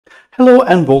Hello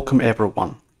and welcome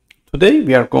everyone. Today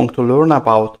we are going to learn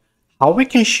about how we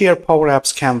can share Power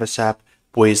Apps Canvas app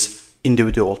with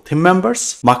individual team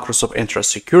members, Microsoft Entra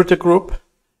Security Group,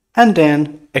 and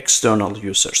then external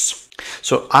users.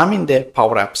 So I'm in the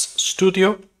Power Apps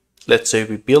Studio. Let's say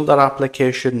we build our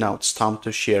application. Now it's time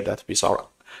to share that with our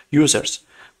users.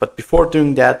 But before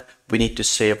doing that, we need to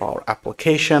save our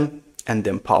application and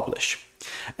then publish.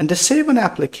 And to save an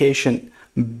application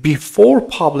before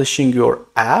publishing your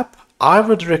app, I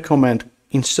would recommend,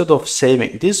 instead of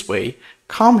saving this way,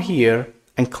 come here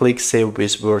and click Save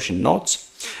with Version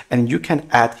Notes, and you can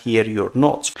add here your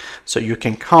notes. So you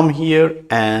can come here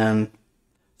and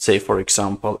say, for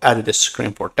example, add a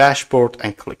screen for dashboard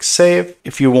and click Save.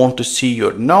 If you want to see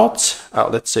your notes,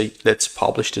 let's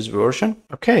publish this version.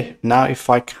 Okay, now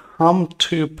if I come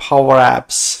to Power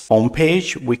Apps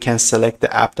homepage, we can select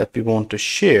the app that we want to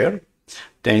share.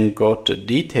 Then go to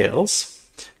Details,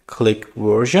 click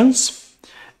Versions,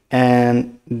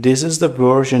 and this is the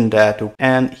version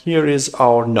and here is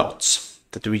our notes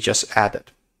that we just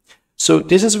added. So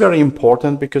this is very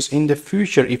important because in the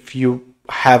future, if you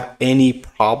have any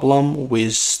problem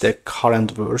with the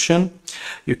current version,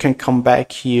 you can come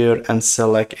back here and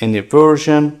select any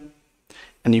version,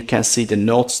 and you can see the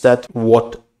notes that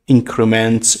what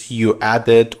increments you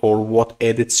added or what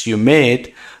edits you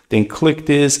made. Then click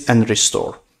this and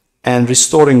restore. And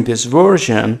restoring this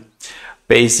version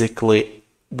basically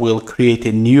will create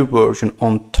a new version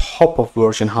on top of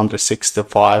version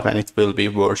 165, and it will be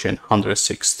version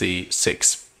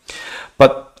 166.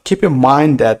 But keep in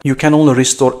mind that you can only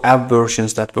restore app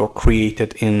versions that were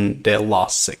created in the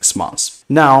last 6 months.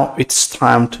 Now it's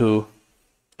time to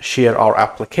share our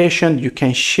application. You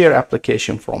can share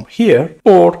application from here,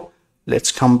 or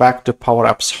let's come back to Power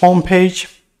Apps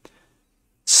homepage.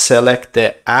 Select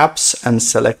the apps and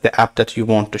select the app that you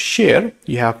want to share.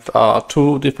 You have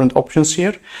two different options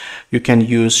here. You can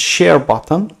use share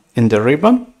button in the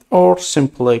ribbon, or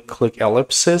simply click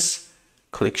ellipsis,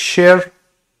 click share,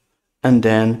 and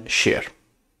then share.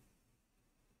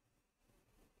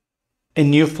 A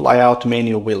new flyout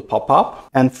menu will pop up,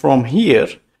 and from here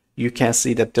you can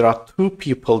see that there are two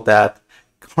people that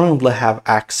currently have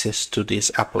access to this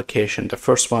application. The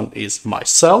first one is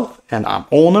myself, and I'm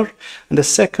owner, and the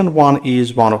second one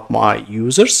is one of my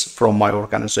users from my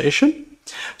organization.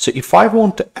 So if I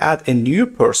want to add a new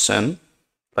person,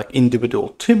 like individual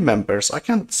team members, I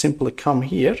can simply come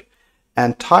here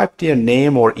and type their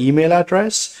name or email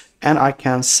address, and I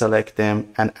can select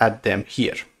them and add them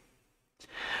here.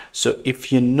 So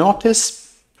if you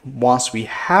notice, once we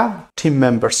have team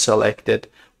members selected,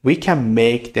 we can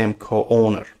make them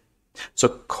co-owner. So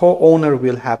co-owner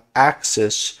will have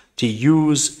access to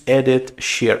use, edit,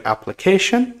 share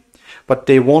application, but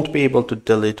they won't be able to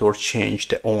delete or change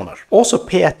the owner. Also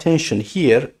pay attention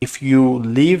here, if you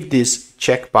leave this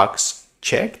checkbox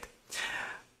checked,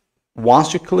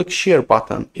 once you click share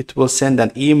button, it will send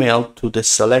an email to the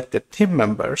selected team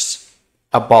members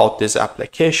about this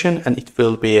application, and it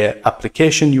will be an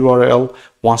application URL.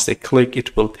 Once they click,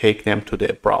 it will take them to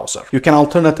the browser. You can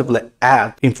alternatively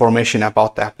add information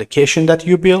about the application that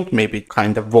you built, maybe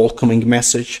kind of welcoming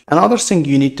message. Another thing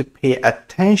you need to pay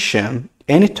attention,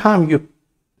 anytime you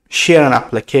share an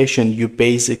application, you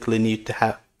basically need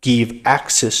to give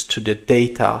access to the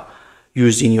data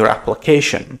used in your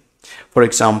application. For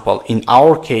example, in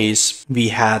our case, we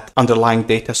had underlying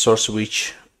data source,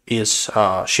 which is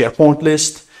a SharePoint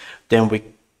list. Then we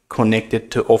connected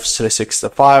to Office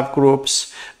 365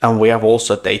 groups, and we have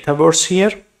also Dataverse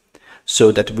here,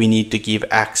 so that we need to give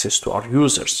access to our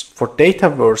users. For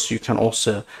Dataverse, you can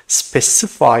also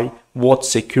specify what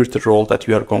security role that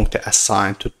you are going to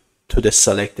assign to the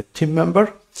selected team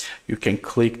member. You can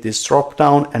click this drop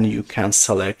down and you can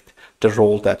select the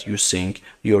role that you think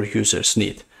your users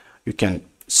need. You can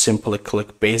simply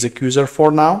click basic user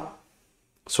for now,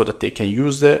 so that they can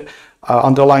use the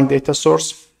underlying data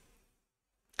source.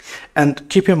 And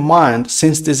keep in mind,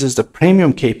 since this is the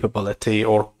premium capability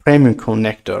or premium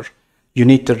connector, you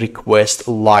need to request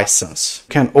a license.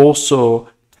 You can also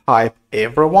type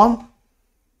everyone.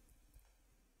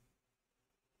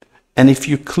 And if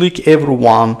you click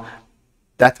everyone,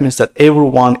 that means that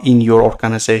everyone in your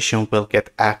organization will get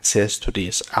access to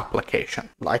this application.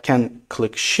 I can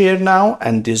click share now,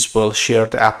 and this will share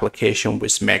the application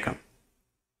with Megan.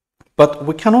 But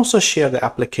we can also share the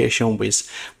application with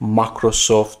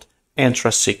Microsoft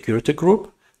Entra Security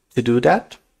Group. To do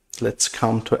that, let's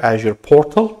come to Azure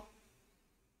portal,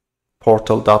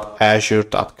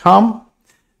 portal.azure.com.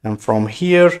 And from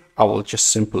here, I will just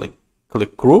simply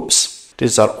click groups.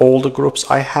 These are all the groups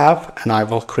I have, and I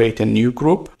will create a new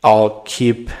group. I'll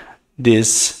keep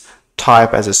this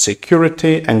type as a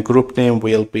security, and group name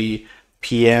will be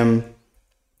PM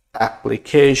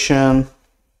Application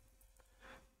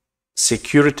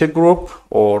Security Group,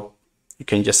 or you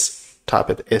can just type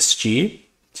it SG.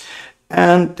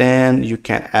 And then you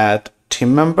can add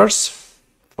team members.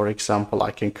 For example,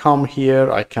 I can come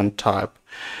here, I can type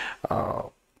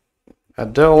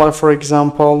Adela, for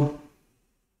example.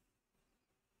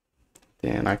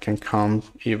 Then I can come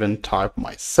even type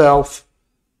myself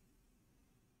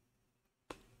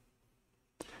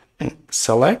and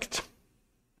select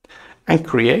and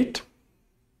create.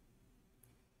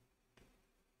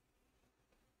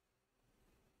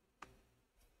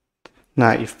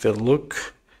 Now, if we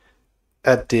look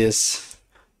at this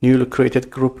newly created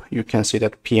group, you can see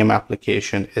that PM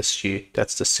Application SG,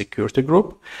 that's the security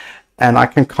group. And I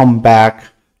can come back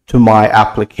to my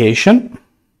application.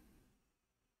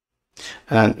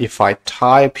 And if I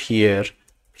type here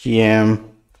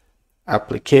PM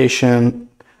Application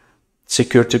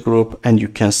Security Group, and you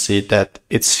can see that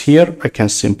it's here, I can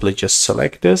simply just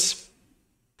select this.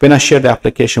 When I share the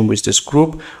application with this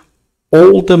group,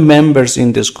 all the members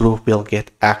in this group will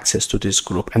get access to this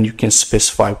group, and you can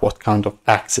specify what kind of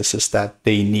accesses that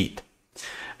they need.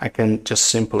 I can just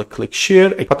simply click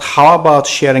share. But how about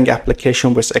sharing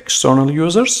application with external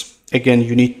users? Again,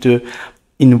 you need to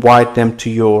invite them to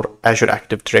your Azure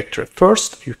Active Directory.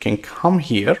 First, you can come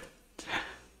here,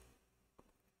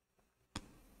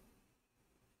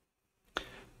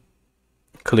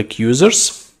 click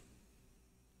users,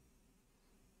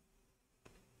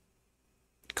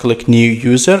 click new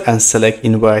user and select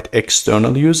invite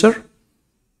external user.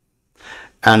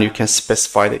 And you can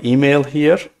specify the email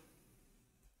here.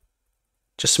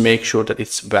 Just make sure that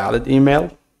it's valid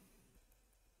email.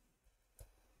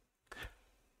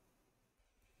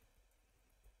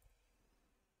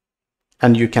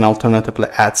 And you can alternatively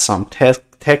add some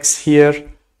text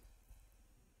here.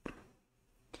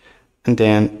 And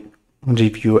then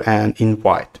review and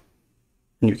invite.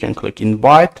 And you can click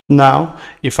invite. Now,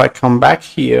 if I come back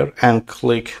here and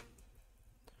click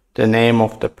the name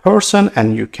of the person,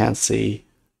 and you can see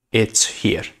it's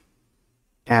here.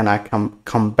 And I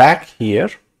come back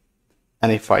here,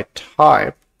 and if I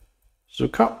type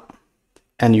Zuka,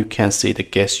 and you can see the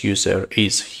guest user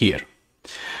is here.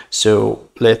 So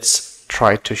let's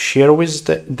try to share with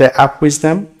the app with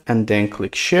them, and then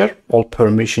click share. All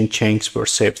permission changes were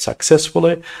saved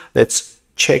successfully. Let's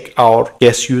check our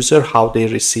guest user, how they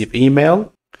receive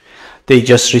email. They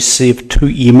just received 2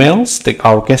 emails,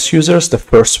 our guest users. The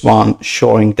first one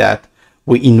showing that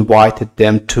we invited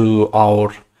them to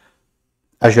our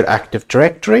Azure Active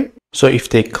Directory. So if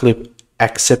they click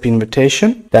accept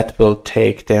invitation, that will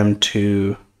take them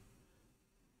to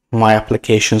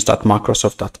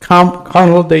myapplications.microsoft.com.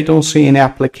 Currently, they don't see any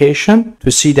application.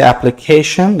 To see the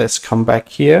application, let's come back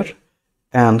here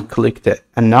and click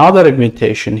another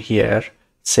invitation here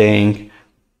saying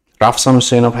Rafsan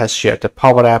Husseinov has shared the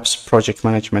Power Apps project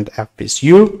management app with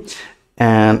you.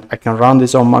 And I can run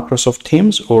this on Microsoft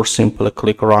Teams, or simply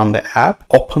click run the app.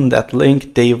 Open that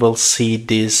link, they will see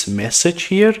this message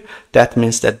here. That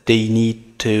means that they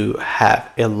need to have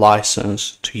a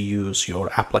license to use your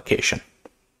application.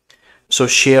 So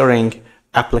sharing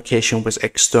application with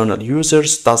external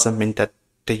users doesn't mean that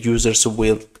the users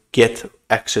will get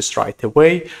access right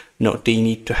away. No, they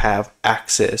need to have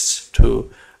access to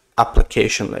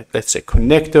application, let's say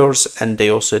connectors, and they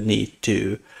also need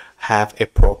to have a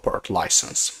proper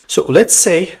license. So let's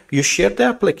say you share the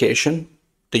application,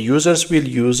 the users will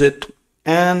use it,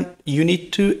 and you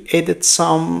need to edit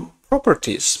some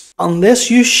properties. Unless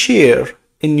you share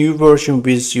a new version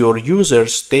with your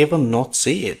users, they will not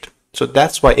see it. So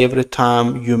that's why every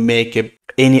time you make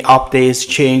any updates,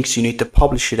 change, you need to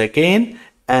publish it again,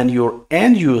 and your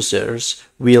end users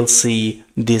will see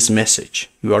this message.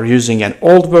 You are using an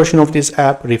old version of this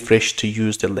app, refresh to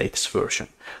use the latest version.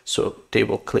 So they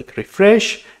will click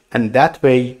refresh, and that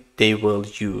way they will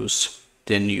use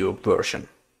the new version.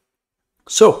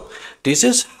 So this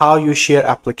is how you share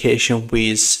application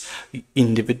with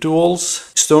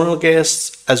individuals, external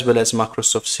guests, as well as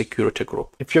Microsoft Security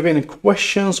Group. If you have any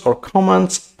questions or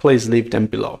comments, please leave them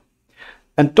below.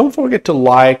 And don't forget to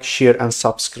like, share, and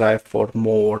subscribe for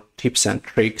more tips and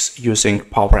tricks using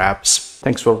Power Apps.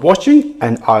 Thanks for watching,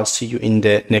 and I'll see you in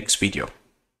the next video.